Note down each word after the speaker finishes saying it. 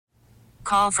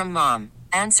Call from mom.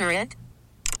 Answer it.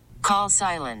 Call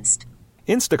silenced.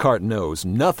 Instacart knows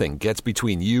nothing gets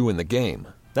between you and the game.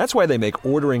 That's why they make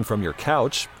ordering from your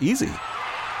couch easy.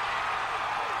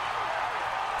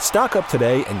 Stock up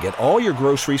today and get all your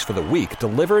groceries for the week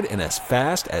delivered in as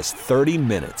fast as 30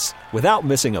 minutes without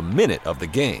missing a minute of the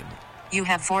game. You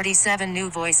have 47 new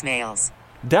voicemails.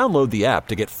 Download the app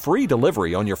to get free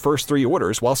delivery on your first 3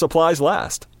 orders while supplies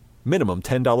last. Minimum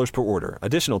 $10 per order.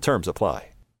 Additional terms apply.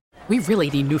 We really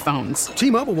need new phones.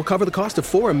 T-Mobile will cover the cost of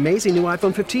 4 amazing new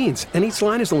iPhone 15s, and each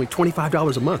line is only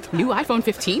 $25 a month. New iPhone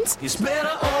 15s? It's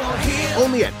better over here.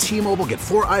 Only at T-Mobile, get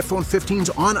 4 iPhone 15s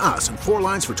on us and 4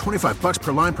 lines for $25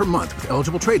 per line per month with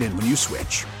eligible trade-in when you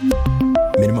switch.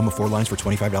 Minimum of 4 lines for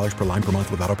 $25 per line per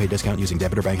month with autopay discount using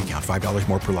debit or bank account. $5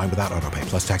 more per line without autopay,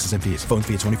 plus taxes and fees. Phone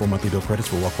fee at 24 monthly bill credits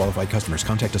for well-qualified customers.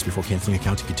 Contact us before canceling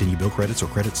account to continue bill credits or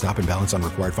credit stop and balance on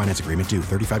required finance agreement due.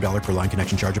 $35 per line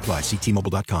connection charge applies. See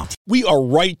T-Mobile.com. We are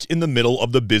right in the middle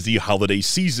of the busy holiday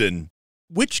season,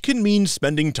 which can mean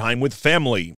spending time with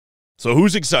family. So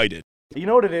who's excited? You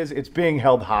know what it is? It's being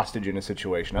held hostage in a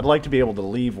situation. I'd like to be able to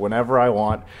leave whenever I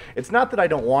want. It's not that I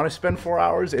don't want to spend 4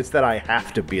 hours, it's that I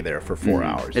have to be there for 4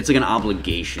 hours. It's like an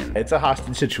obligation. It's a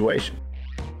hostage situation.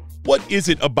 What is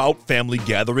it about family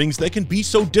gatherings that can be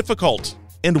so difficult?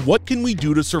 And what can we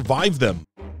do to survive them?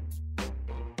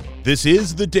 This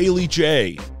is The Daily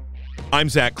J. I'm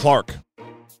Zach Clark.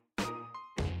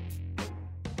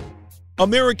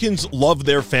 Americans love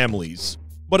their families,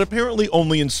 but apparently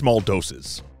only in small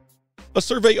doses. A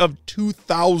survey of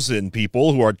 2,000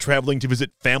 people who are traveling to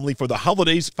visit family for the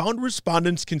holidays found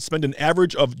respondents can spend an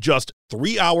average of just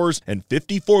 3 hours and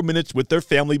 54 minutes with their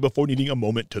family before needing a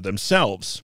moment to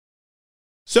themselves.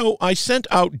 So I sent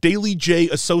out Daily J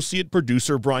associate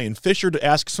producer Brian Fisher to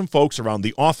ask some folks around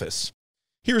the office.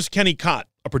 Here's Kenny Cott,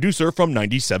 a producer from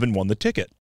 97 The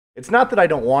Ticket. It's not that I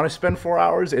don't want to spend 4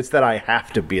 hours, it's that I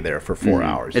have to be there for 4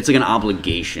 hours. It's like an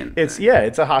obligation. It's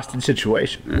a hostage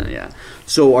situation. Yeah.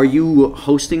 So are you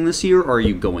hosting this year or are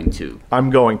you going to? I'm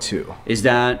going to. Is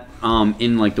that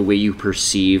in like the way you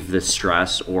perceive the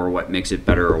stress or what makes it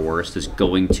better or worse? Does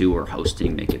going to or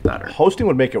hosting make it better? Hosting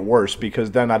would make it worse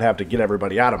because then I'd have to get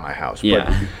everybody out of my house. Yeah.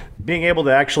 But being able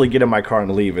to actually get in my car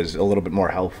and leave is a little bit more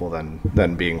helpful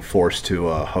than being forced to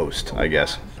host, I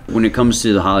guess. When it comes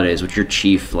to the holidays, what's your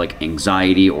chief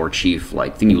anxiety or chief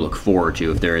thing you look forward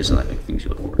to, if there is things you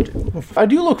look forward to? I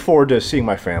do look forward to seeing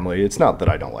my family. It's not that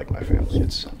I don't like my family.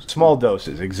 It's small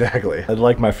doses, exactly. I'd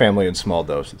like my family in small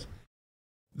doses.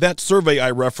 That survey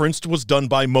I referenced was done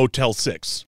by Motel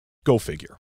 6. Go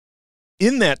figure.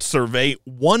 In that survey,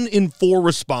 1 in 4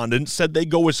 respondents said they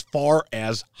go as far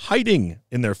as hiding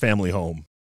in their family home.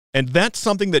 And that's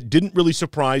something that didn't really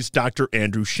surprise Dr.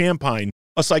 Andrew Champagne,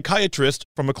 a psychiatrist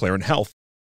from McLaren Health.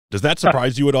 Does that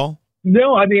surprise you at all?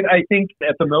 No, I mean, I think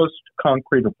at the most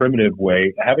concrete or primitive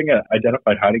way, having an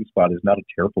identified hiding spot is not a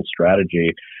terrible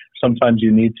strategy. Sometimes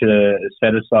you need to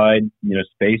set aside,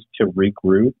 space to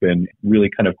regroup and really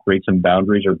kind of create some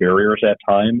boundaries or barriers at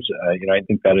times. I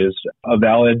think that is a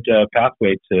valid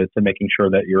pathway to making sure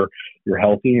that you're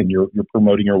healthy and you're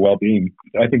promoting your well-being.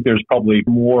 I think there's probably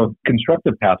more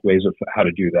constructive pathways of how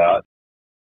to do that.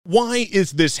 Why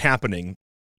is this happening?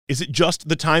 Is it just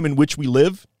the time in which we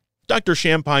live? Dr.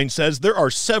 Champagne says there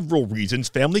are several reasons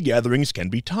family gatherings can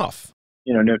be tough.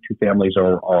 No two families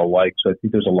are alike, so I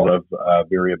think there's a lot of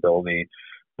variability.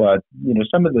 But,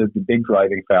 some of the big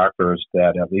driving factors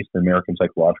that at least the American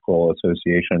Psychological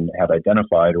Association had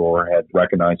identified or had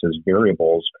recognized as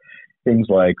variables, things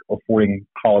like affording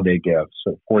holiday gifts,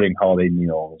 affording holiday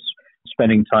meals,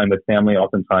 spending time with family.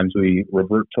 Oftentimes we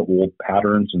revert to old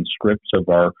patterns and scripts of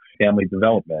our family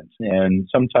development. And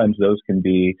sometimes those can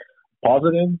be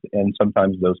positive and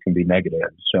sometimes those can be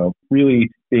negative. So really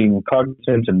being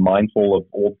cognizant and mindful of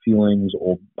old feelings,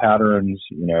 old patterns,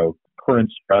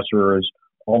 current stressors,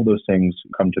 all those things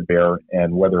come to bear.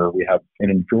 And whether we have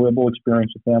an enjoyable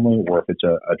experience with family or if it's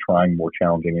a trying, more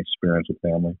challenging experience with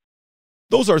family.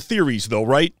 Those are theories though,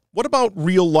 right? What about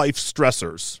real life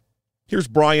stressors? Here's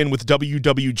Brian with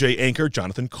WWJ anchor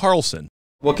Jonathan Carlson.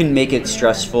 What can make it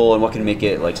stressful and what can make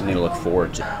it something to look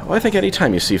forward to? Well, I think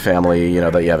anytime you see family,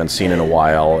 that you haven't seen in a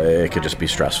while, it could just be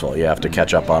stressful. You have to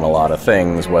catch up on a lot of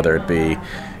things, whether it be,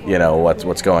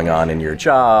 what's going on in your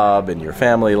job, in your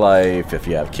family life, if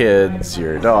you have kids,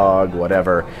 your dog,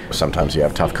 whatever. Sometimes you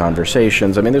have tough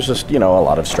conversations. I mean, there's just, a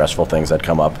lot of stressful things that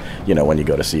come up, when you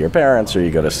go to see your parents or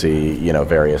you go to see,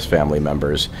 various family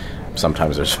members.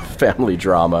 Sometimes there's family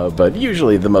drama, but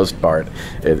usually the most part,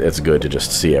 it's good to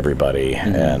just see everybody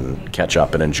and catch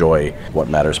up and enjoy what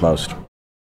matters most.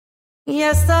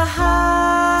 Yes, the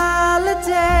holidays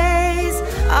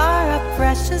are our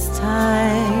precious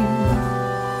time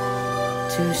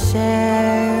to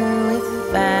share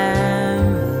with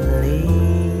family.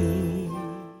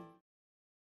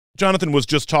 Jonathan was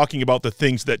just talking about the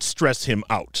things that stress him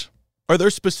out. Are there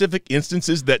specific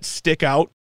instances that stick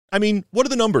out? I mean, what do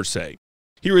the numbers say?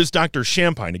 Here is Dr.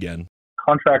 Champagne again.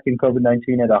 Contracting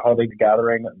COVID-19 at a holiday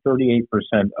gathering, 38%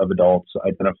 of adults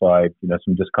identified,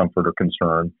 some discomfort or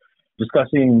concern.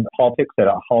 Discussing politics at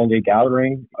a holiday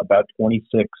gathering, about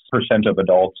 26% of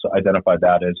adults identified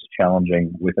that as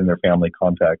challenging within their family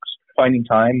context. Finding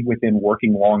time within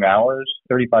working long hours,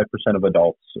 35% of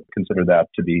adults consider that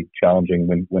to be challenging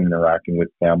when interacting with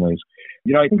families.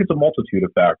 I think it's a multitude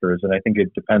of factors, and I think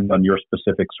it depends on your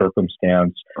specific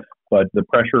circumstance. But the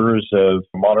pressures of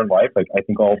modern life, I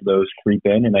think all of those creep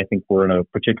in, and I think we're in a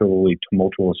particularly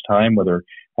tumultuous time, whether it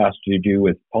has to do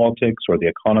with politics or the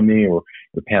economy or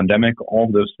the pandemic. All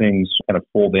of those things kind of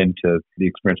fold into the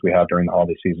experience we have during the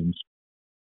holiday seasons.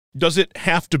 Does it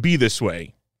have to be this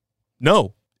way?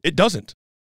 No, it doesn't.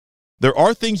 There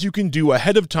are things you can do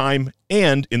ahead of time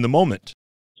and in the moment.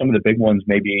 Some of the big ones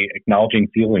may be acknowledging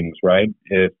feelings, right?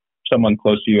 If someone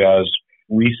close to you has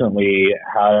recently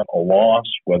had a loss,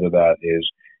 whether that is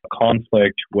a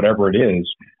conflict, whatever it is,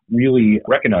 really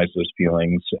recognize those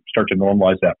feelings, start to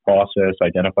normalize that process,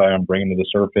 identify them, bring them to the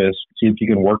surface, see if you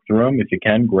can work through them. If you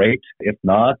can, great. If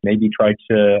not, maybe try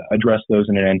to address those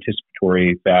in an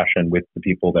anticipatory fashion with the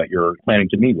people that you're planning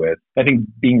to meet with. I think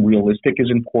being realistic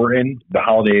is important. The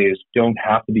holidays don't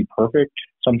have to be perfect.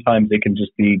 Sometimes they can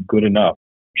just be good enough.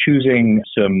 Choosing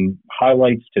some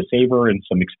highlights to savor and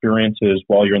some experiences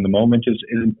while you're in the moment is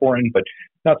important, but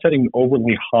not setting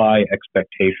overly high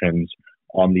expectations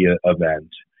on the event.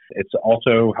 It's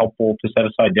also helpful to set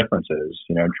aside differences,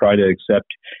 try to accept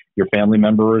your family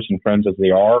members and friends as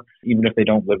they are, even if they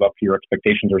don't live up to your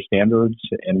expectations or standards,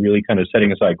 and really kind of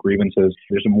setting aside grievances.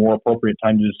 There's a more appropriate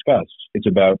time to discuss. It's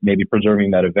about maybe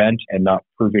preserving that event and not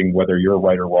proving whether you're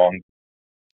right or wrong.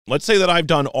 Let's say that I've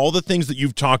done all the things that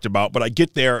you've talked about, but I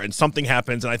get there and something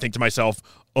happens and I think to myself,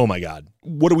 oh my God,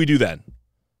 what do we do then?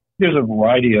 There's a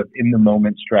variety of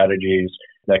in-the-moment strategies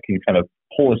that can kind of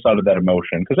pull us out of that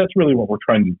emotion, because that's really what we're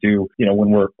trying to do, when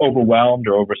we're overwhelmed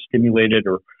or overstimulated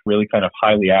or really kind of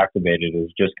highly activated,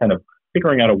 is just kind of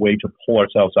figuring out a way to pull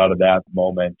ourselves out of that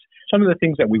moment. Some of the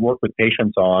things that we work with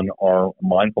patients on are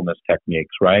mindfulness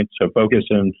techniques, right? So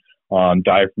focusing on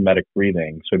diaphragmatic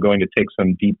breathing. So going to take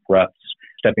some deep breaths,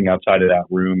 stepping outside of that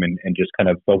room and just kind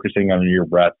of focusing on your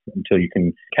breath until you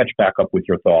can catch back up with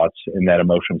your thoughts and that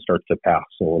emotion starts to pass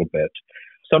a little bit.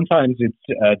 Sometimes it's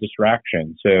a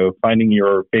distraction. So finding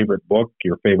your favorite book,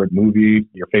 your favorite movie,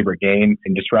 your favorite game,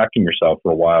 and distracting yourself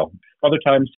for a while. Other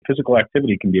times, physical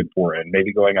activity can be important.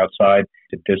 Maybe going outside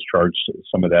to discharge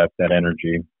some of that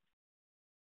energy.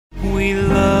 We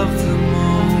love the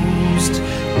most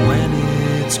when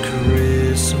it's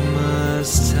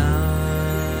Christmas time.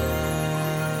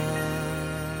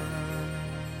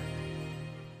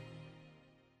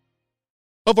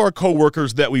 Of our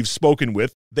coworkers that we've spoken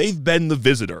with, they've been the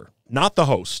visitor, not the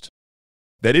host.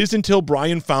 That is until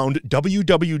Brian found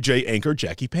WWJ anchor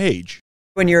Jackie Page.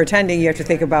 When you're attending, you have to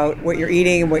think about what you're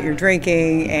eating and what you're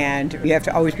drinking, and you have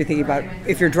to always be thinking about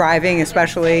if you're driving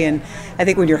especially, and I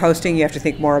think when you're hosting, you have to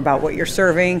think more about what you're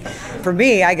serving. For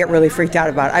me, I get really freaked out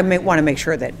about it. I want to make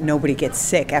sure that nobody gets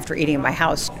sick after eating in my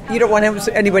house. You don't want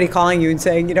anybody calling you and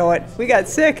saying, you know what, we got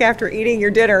sick after eating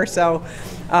your dinner, so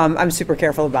I'm super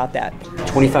careful about that.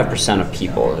 25% of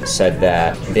people said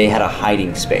that they had a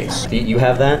hiding space. Do you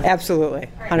have that? Absolutely,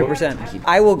 100%.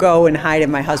 I will go and hide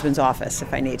in my husband's office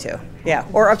if I need to. Yeah,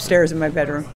 or upstairs in my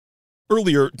bedroom.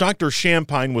 Earlier, Dr.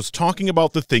 Champagne was talking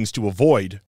about the things to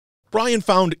avoid. Brian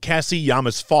found Cassie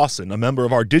Yamas-Fawson, a member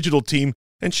of our digital team,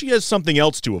 and she has something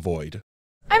else to avoid.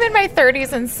 I'm in my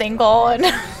 30s and single, and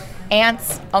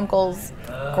aunts, uncles,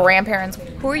 grandparents.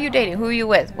 Who are you dating? Who are you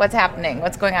with? What's happening?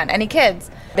 What's going on? Any kids?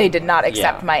 They did not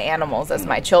accept my animals as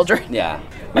my children. Yeah.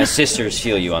 My sisters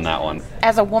feel you on that one.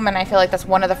 As a woman, I feel like that's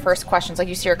one of the first questions. Like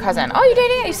you see your cousin. Oh, you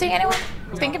dating? Are you seeing anyone?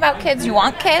 Think about kids. You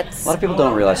want kids? A lot of people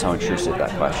don't realize how intrusive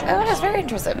that question is. Oh, it is very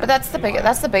intrusive. But that's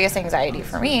the biggest anxiety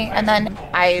for me. And then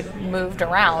I moved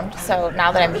around. So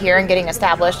now that I'm here and getting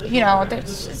established,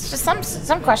 there's just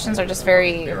some questions are just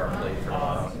very.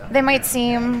 They might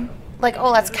seem like,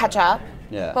 oh, let's catch up.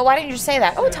 Yeah. But why didn't you just say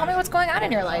that? Oh, tell me what's going on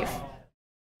in your life.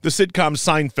 The sitcom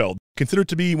Seinfeld, considered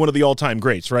to be one of the all-time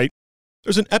greats, right?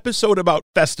 There's an episode about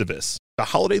Festivus, a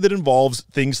holiday that involves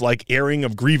things like airing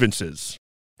of grievances.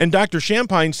 And Dr.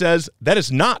 Champagne says that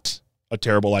is not a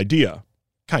terrible idea.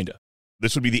 Kinda.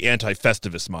 This would be the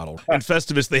anti-Festivus model. In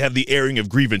Festivus, they have the airing of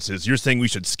grievances. You're saying we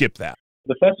should skip that.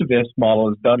 The Festivus model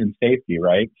is done in safety,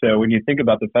 right? So when you think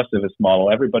about the Festivus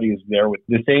model, everybody is there with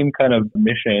the same kind of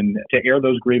mission to air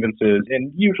those grievances.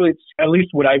 And usually it's, at least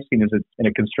what I've seen, is it's in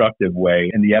a constructive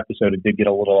way. In the episode, it did get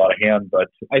a little out of hand, but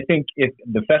I think if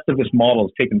the Festivus model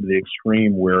is taken to the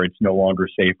extreme where it's no longer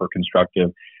safe or constructive,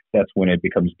 that's when it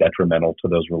becomes detrimental to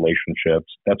those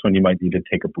relationships. That's when you might need to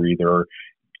take a breather,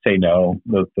 say no,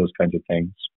 those kinds of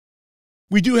things.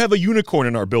 We do have a unicorn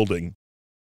in our building.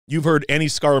 You've heard Annie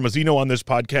Scaramuzzino on this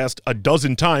podcast a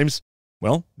dozen times.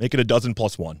 Well, make it a dozen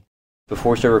plus one.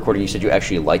 Before we started recording, you said you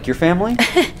actually like your family?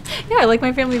 Yeah, I like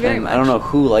my family very much. I don't know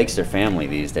who likes their family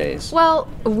these days. Well,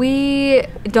 we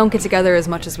don't get together as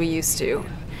much as we used to.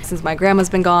 Since my grandma's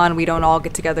been gone, we don't all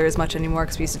get together as much anymore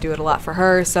because we used to do it a lot for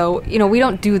her. So, we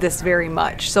don't do this very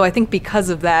much. So I think because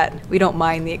of that, we don't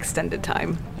mind the extended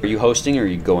time. Are you hosting or are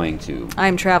you going to?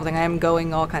 I'm traveling. I'm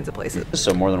going all kinds of places.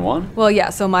 So more than one? Well, yeah.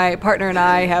 So my partner and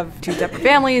I have 2 separate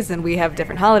families, and we have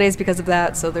different holidays because of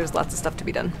that. So there's lots of stuff to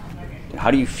be done. How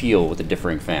do you feel with the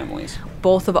differing families?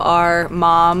 Both of our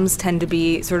moms tend to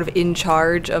be sort of in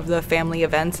charge of the family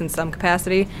events in some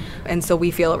capacity. And so we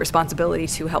feel a responsibility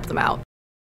to help them out.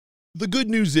 The good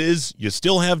news is you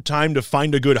still have time to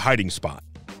find a good hiding spot.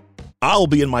 I'll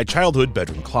be in my childhood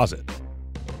bedroom closet.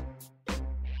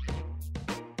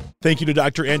 Thank you to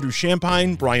Dr. Andrew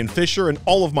Champagne, Brian Fisher, and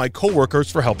all of my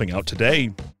coworkers for helping out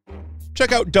today.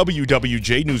 Check out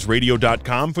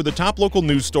WWJNewsRadio.com for the top local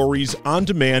news stories on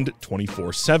demand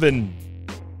 24/7.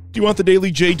 Do you want the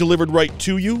Daily J delivered right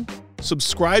to you?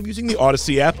 Subscribe using the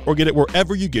Odyssey app or get it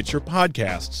wherever you get your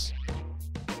podcasts.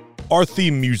 Our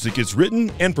theme music is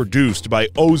written and produced by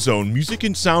Ozone Music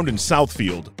and Sound in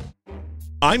Southfield.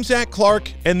 I'm Zach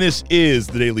Clark, and this is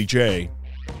The Daily J.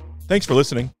 Thanks for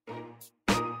listening.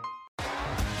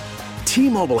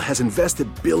 T-Mobile has invested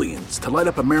billions to light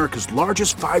up America's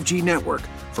largest 5G network,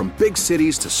 from big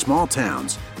cities to small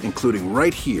towns, including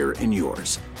right here in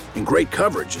yours. And great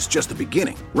coverage is just the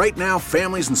beginning. Right now,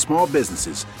 families and small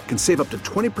businesses can save up to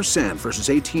 20% versus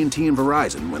AT&T and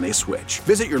Verizon when they switch.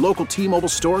 Visit your local T-Mobile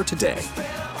store today.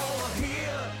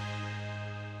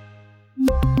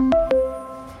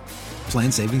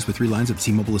 Plan savings with 3 lines of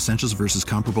T-Mobile Essentials versus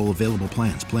comparable available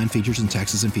plans. Plan features and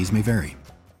taxes and fees may vary.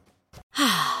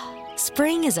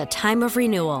 Spring is a time of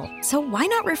renewal, so why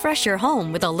not refresh your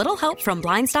home with a little help from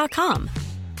Blinds.com?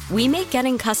 We make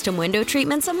getting custom window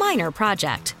treatments a minor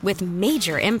project with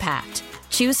major impact.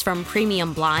 Choose from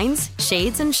premium blinds,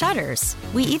 shades, and shutters.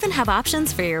 We even have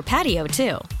options for your patio,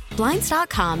 too.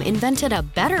 Blinds.com invented a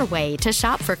better way to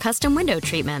shop for custom window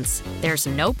treatments. There's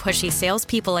no pushy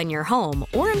salespeople in your home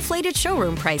or inflated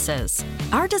showroom prices.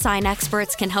 Our design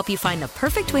experts can help you find the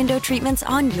perfect window treatments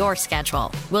on your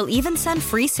schedule. We'll even send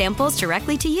free samples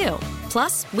directly to you.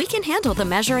 Plus, we can handle the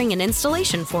measuring and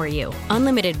installation for you.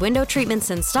 Unlimited window treatments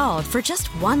installed for just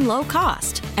one low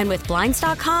cost. And with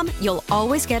Blinds.com, you'll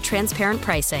always get transparent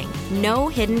pricing. No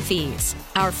hidden fees.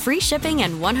 Our free shipping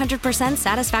and 100%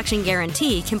 satisfaction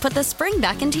guarantee can put the spring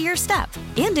back into your step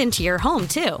and into your home,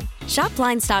 too. Shop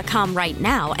Blinds.com right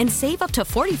now and save up to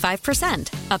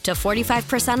 45%. Up to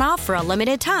 45% off for a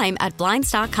limited time at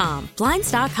Blinds.com.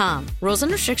 Blinds.com. Rules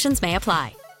and restrictions may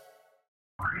apply.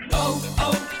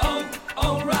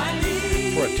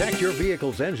 Protect your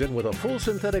vehicle's engine with a full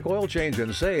synthetic oil change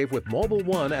and save with Mobil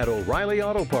 1 at O'Reilly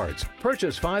Auto Parts.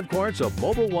 Purchase 5 quarts of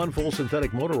Mobil 1 full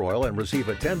synthetic motor oil and receive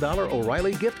a $10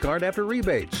 O'Reilly gift card after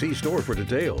rebate. See store for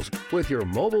details. With your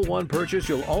Mobil 1 purchase,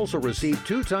 you'll also receive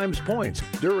 2 times points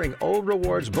during O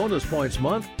Rewards Bonus Points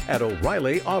Month at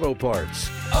O'Reilly Auto Parts.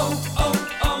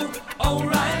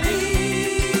 O'Reilly.